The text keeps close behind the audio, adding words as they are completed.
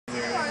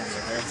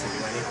to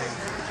do anything.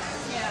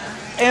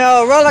 You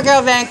know, Roller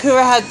Girl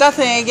Vancouver has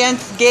nothing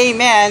against gay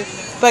men,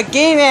 but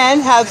gay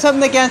men have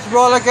something against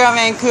Roller Girl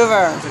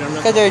Vancouver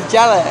because they're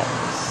jealous.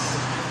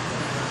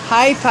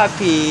 Hi,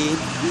 puppy.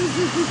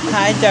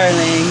 Hi,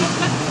 darling.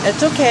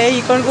 It's okay.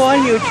 You can go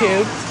on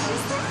YouTube.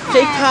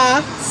 Shake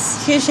paw.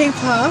 Can you shake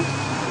paw?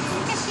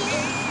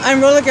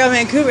 I'm Roller Girl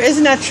Vancouver.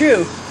 Isn't that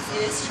true?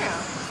 It is true.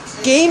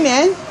 Gay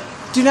men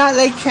do not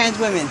like trans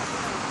women.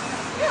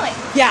 Really?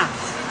 Yeah.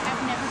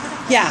 I've never heard of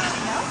that. Yeah.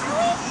 No?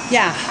 Really?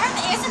 Yeah.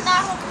 Isn't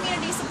that whole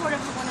community supportive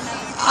of one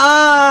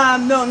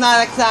another? No, not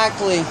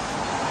exactly.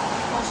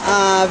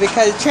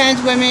 Because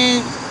trans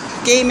women,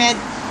 gay men,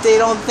 they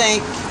don't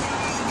think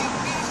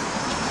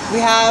we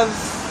have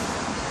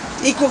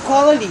equal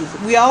qualities.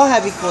 We all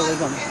have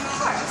equalism.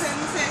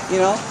 You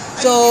know?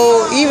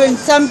 So even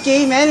some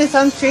gay men and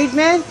some straight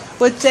men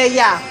would say,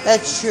 yeah,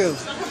 that's true.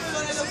 Sorry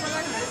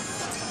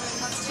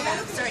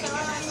to hear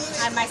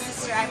that. My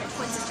sister, I have a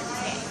twin sister who's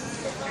gay.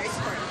 Very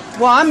supportive.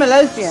 Well, I'm a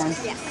lesbian.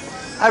 Yeah.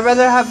 I'd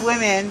rather have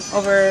women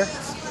over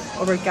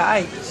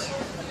guys.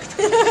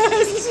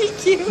 Is she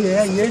cute?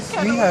 Yeah, you're a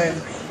sweetheart.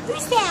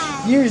 Who's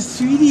that? You're a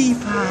sweetie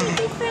pie.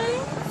 Hey,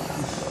 friend.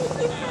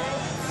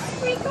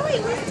 Where are you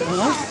going? Where's Dad?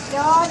 Huh?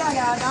 No.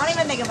 Don't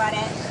even think about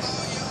it.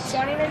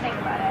 Don't even think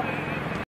about it.